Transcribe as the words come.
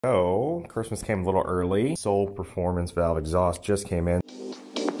So, Christmas came a little early. Soul Performance Valve exhaust just came in.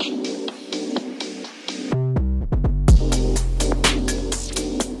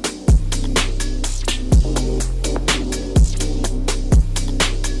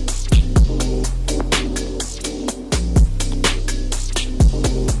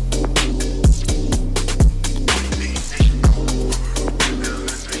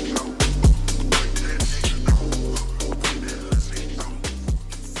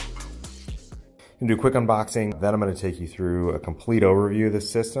 Do a quick unboxing, then I'm going to take you through a complete overview of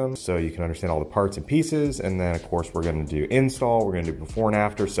this system so you can understand all the parts and pieces, and then of course we're going to do install, we're going to do before and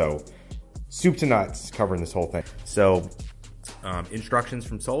after, so soup to nuts covering this whole thing. So instructions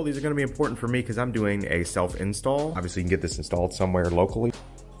from Soul, these are going to be important for me because I'm doing a self-install. Obviously you can get this installed somewhere locally.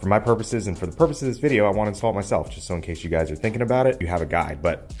 For my purposes and for the purpose of this video, I want to install it myself, just so in case you guys are thinking about it, you have a guide.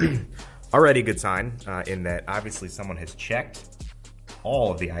 But already a good sign in that obviously someone has checked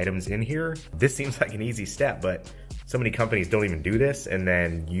all of the items in here. This seems like an easy step, but so many companies don't even do this, and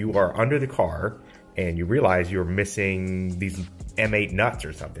then you are under the car and you realize you're missing these M8 nuts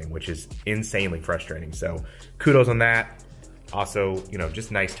or something, which is insanely frustrating. So kudos on that. Also, you know,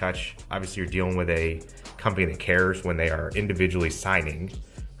 just nice touch. Obviously you're dealing with a company that cares when they are individually signing,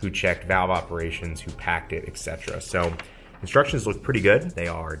 who checked valve operations, who packed it, etc. So instructions look pretty good. They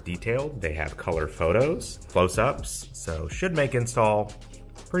are detailed. They have color photos, close-ups, so should make install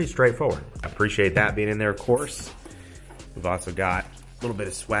pretty straightforward. I appreciate that being in there, of course. We've also got a little bit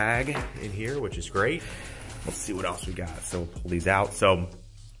of swag in here, which is great. Let's see what else we got. So we'll pull these out. So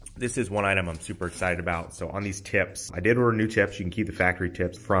this is one item I'm super excited about. So on these tips, I did order new tips. You can keep the factory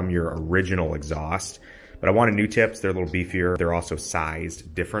tips from your original exhaust, but I wanted new tips. They're a little beefier. They're also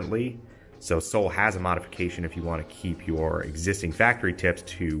sized differently. So Soul has a modification if you want to keep your existing factory tips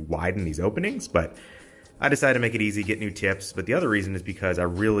to widen these openings, but I decided to make it easy, get new tips. But the other reason is because I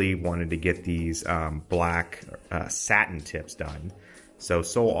really wanted to get these black satin tips done. So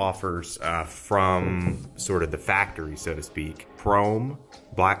Soul offers from sort of the factory, so to speak, chrome,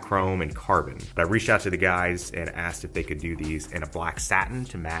 black chrome, and carbon. But I reached out to the guys and asked if they could do these in a black satin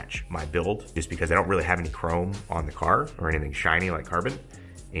to match my build, just because I don't really have any chrome on the car or anything shiny like carbon.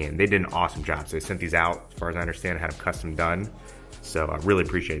 And they did an awesome job. So they sent these out, as far as I understand, I had them custom done. So I really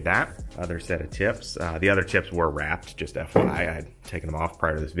appreciate that. Other set of tips. The other tips were wrapped, just FYI. I had taken them off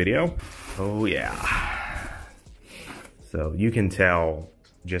prior to this video. Oh yeah. So you can tell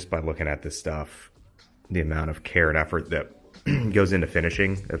just by looking at this stuff, the amount of care and effort that goes into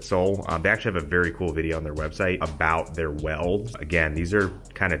finishing at Soul. They actually have a very cool video on their website about their welds. Again, these are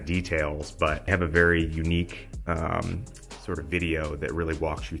kind of details, but they have a very unique sort of video that really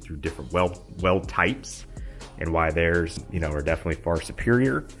walks you through different weld types and why theirs, you know, are definitely far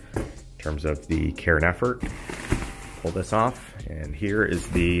superior in terms of the care and effort. Pull this off, and here is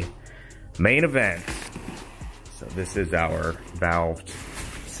the main event. So this is our valved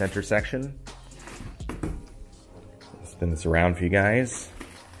center section. Spin this around for you guys.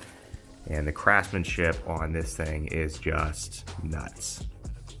 And the craftsmanship on this thing is just nuts.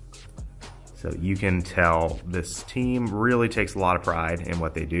 So you can tell this team really takes a lot of pride in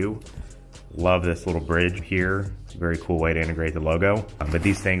what they do. Love this little bridge here. It's a very cool way to integrate the logo. But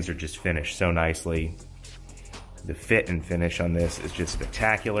these things are just finished so nicely. The fit and finish on this is just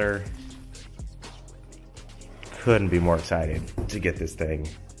spectacular. Couldn't be more excited to get this thing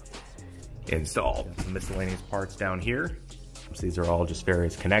installed. Some miscellaneous parts down here. So these are all just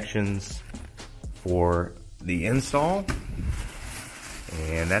various connections for the install.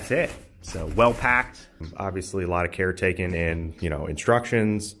 And that's it. So well packed. Obviously a lot of care taken in, you know,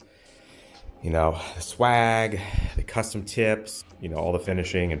 instructions, you know, the swag, the custom tips, you know, all the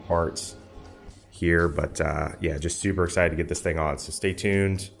finishing and parts here. But yeah, just super excited to get this thing on. So stay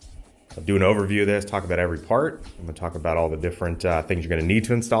tuned. I'll do an overview of this, talk about every part. I'm gonna talk about all the different things you're gonna need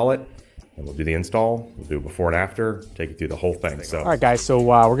to install it. And we'll do the install, we'll do a before and after, take you through the whole thing. So. All right guys, so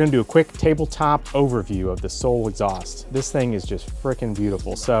we're gonna do a quick tabletop overview of the Soul exhaust. This thing is just freaking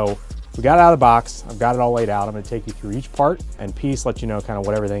beautiful. So we got it out of the box, I've got it all laid out. I'm gonna take you through each part and piece, let you know kind of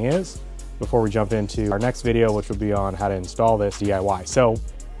what everything is before we jump into our next video, which will be on how to install this DIY. So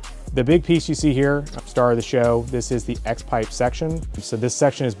the big piece you see here, star of the show, this is the X-pipe section. So this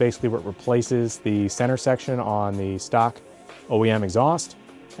section is basically what replaces the center section on the stock OEM exhaust.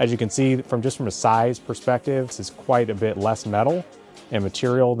 As you can see, from a size perspective, this is quite a bit less metal and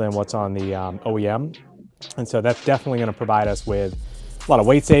material than what's on the OEM. And so that's definitely gonna provide us with a lot of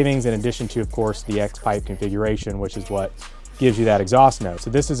weight savings, in addition to, of course, the X-pipe configuration, which is what gives you that exhaust note. So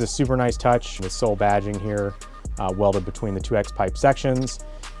this is a super nice touch with Soul badging here, welded between the two X-pipe sections.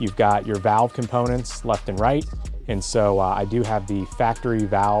 You've got your valve components left and right. And so I do have the factory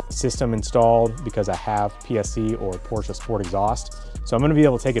valve system installed because I have PSC or Porsche Sport exhaust. So I'm gonna be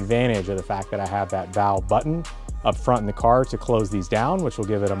able to take advantage of the fact that I have that valve button up front in the car to close these down, which will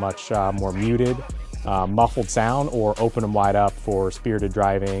give it a much more muted, muffled sound, or open them wide up for spirited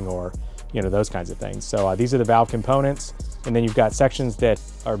driving or those kinds of things. So these are the valve components. And then you've got sections that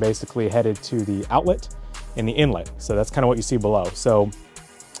are basically headed to the outlet and the inlet. So that's kind of what you see below. So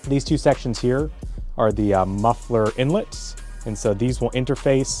these two sections here are the muffler inlets. And so these will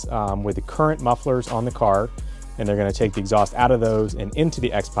interface with the current mufflers on the car, and they're gonna take the exhaust out of those and into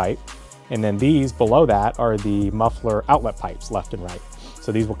the X pipe. And then these below that are the muffler outlet pipes left and right.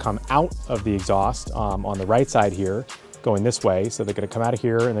 So these will come out of the exhaust on the right side here, going this way. So they're gonna come out of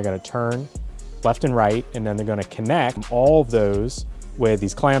here and they're gonna turn left and right, and then they're gonna connect all of those with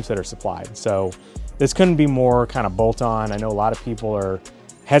these clamps that are supplied. So this couldn't be more kind of bolt on. I know a lot of people are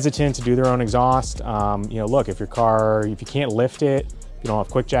hesitant to do their own exhaust. Look, if you can't lift it, you don't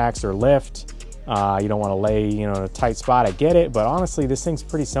have quick jacks or lift, you don't wanna lay in a tight spot, I get it, but honestly, this thing's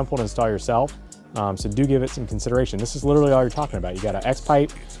pretty simple to install yourself. So do give it some consideration. This is literally all you're talking about. You got an X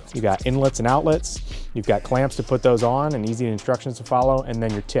pipe, you got inlets and outlets, you've got clamps to put those on and easy instructions to follow, and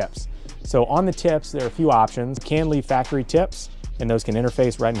then your tips. So on the tips, there are a few options. You can leave factory tips, and those can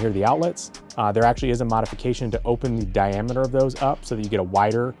interface right in here to the outlets. There actually is a modification to open the diameter of those up so that you get a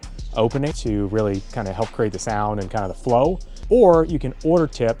wider opening to really kind of help create the sound and kind of the flow. Or you can order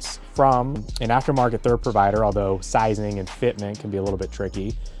tips from an aftermarket third provider, although sizing and fitment can be a little bit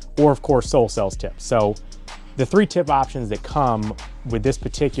tricky, or of course Soul sells tips. So the three tip options that come with this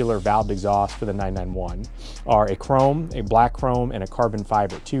particular valved exhaust for the 991 are a chrome, a black chrome, and a carbon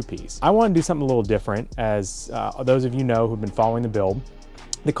fiber two-piece. I want to do something a little different, as those of you know who've been following the build.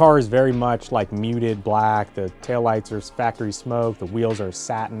 The car is very much like muted black. The taillights are factory smoke. The wheels are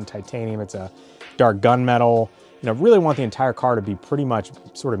satin, titanium. It's a dark gunmetal. Really want the entire car to be pretty much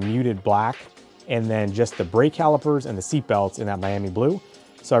sort of muted black, and then just the brake calipers and the seat belts in that Miami blue.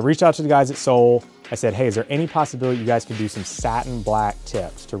 So I reached out to the guys at Soul. I said, hey, is there any possibility you guys could do some satin black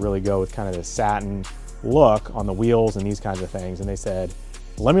tips to really go with kind of the satin look on the wheels and these kinds of things? And they said,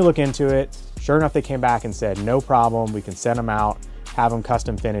 let me look into it. Sure enough, they came back and said, no problem, we can send them out, have them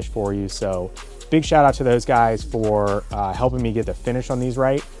custom finished for you. So big shout out to those guys for helping me get the finish on these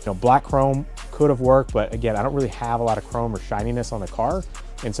right. Black chrome could have worked, but again, I don't really have a lot of chrome or shininess on the car.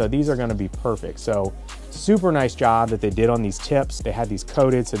 And so these are gonna be perfect. So super nice job that they did on these tips. They had these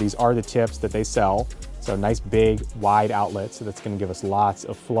coated, so these are the tips that they sell. So nice big wide outlet. So that's gonna give us lots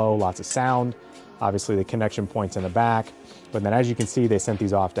of flow, lots of sound. Obviously the connection points in the back. But then as you can see, they sent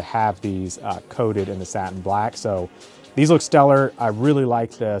these off to have these coated in the satin black. So these look stellar. I really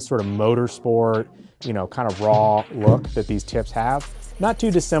like the sort of motorsport, kind of raw look that these tips have. Not too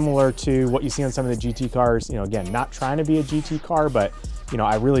dissimilar to what you see on some of the GT cars. Again, not trying to be a GT car, but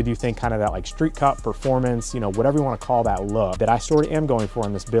I really do think kind of that like street cut performance, whatever you want to call that look, that I sort of am going for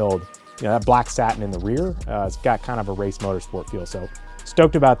in this build. That black satin in the rear, it's got kind of a race motorsport feel. So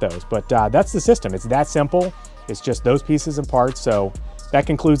stoked about those. But that's the system. It's that simple. It's just those pieces and parts. So that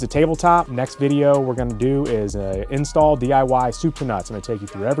concludes the tabletop. Next video we're gonna do is install DIY soup to nuts. I'm gonna take you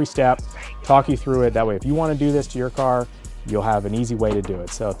through every step, talk you through it. That way, if you wanna do this to your car, you'll have an easy way to do it.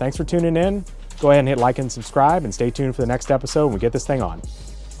 So thanks for tuning in. Go ahead and hit like and subscribe, and stay tuned for the next episode when we get this thing on.